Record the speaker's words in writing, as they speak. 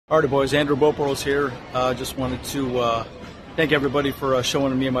Alrighty, boys. Andrew Boperos here. Just wanted to thank everybody for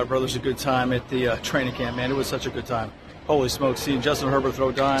showing me and my brothers a good time at the training camp. Man, it was such a good time. Holy smokes, seeing Justin Herbert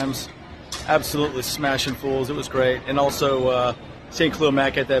throw dimes, absolutely smashing fools. It was great. And also seeing Khalil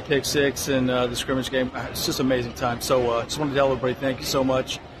Mack at that pick six and the scrimmage game. It's just an amazing time. So just wanted to tell everybody thank you so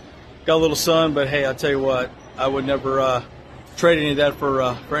much. Got a little sun, but hey, I'll tell you what, I would never trade any of that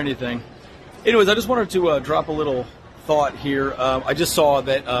for anything. Anyways, I just wanted to drop a little thought here. I just saw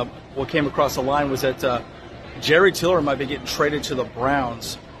that what came across the line was that Jerry Tillery might be getting traded to the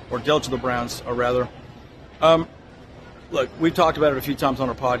Browns, or dealt to the Browns, or rather. Look, we've talked about it a few times on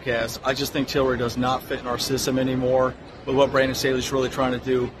our podcast. I just think Tillery does not fit in our system anymore with what Brandon Staley's really trying to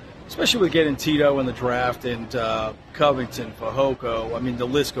do, especially with getting Tito in the draft and Covington, Fehoko. I mean, the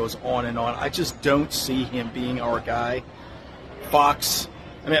list goes on and on. I just don't see him being our guy. Fox,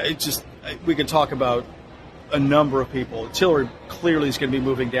 I mean, we can talk about a number of people. Tillery clearly is going to be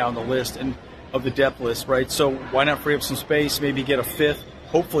moving down the list and of the depth list, right? So why not free up some space, maybe get a fifth,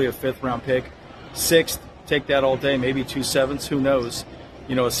 hopefully a fifth round pick, sixth, take that all day, maybe 2 sevenths, who knows?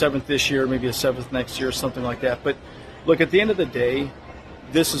 You know, a seventh this year, maybe a seventh next year, something like that. But look, at the end of the day,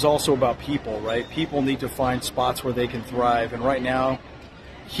 this is also about people, right? People need to find spots where they can thrive. And right now,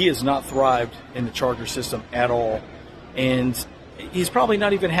 he has not thrived in the Charger system at all. And he's probably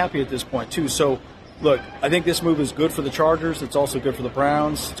not even happy at this point, too. So, look, I think this move is good for the Chargers. It's also good for the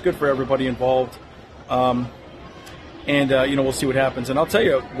Browns. It's good for everybody involved. We'll see what happens. And I'll tell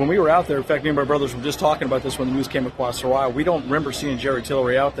you, when we were out there, in fact, me and my brothers were just talking about this when the news came across for a while. We don't remember seeing Jerry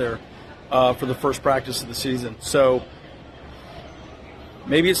Tillery out there for the first practice of the season. So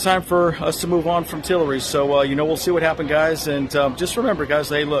maybe it's time for us to move on from Tillery. So, we'll see what happens, guys. And just remember, guys,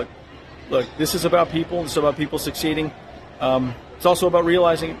 hey, look, this is about people. It's about people succeeding. It's also about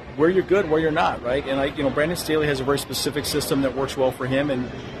realizing where you're good, where you're not, right? And Brandon Staley has a very specific system that works well for him, and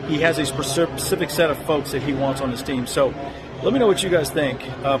he has a specific set of folks that he wants on his team. So let me know what you guys think.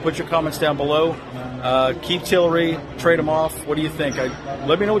 Put your comments down below. Keep Tillery, trade him off. What do you think?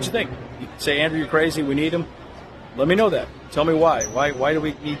 Let me know what you think. You say, Andrew, you're crazy. We need him. Let me know that. Tell me why. Why do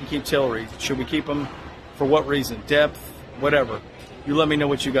we need to keep Tillery? Should we keep him? For what reason? Depth? Whatever. You let me know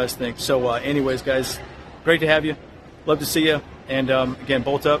what you guys think. So anyways, guys, great to have you. Love to see you. And again,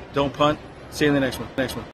 bolt up, don't punt. See you in the next one.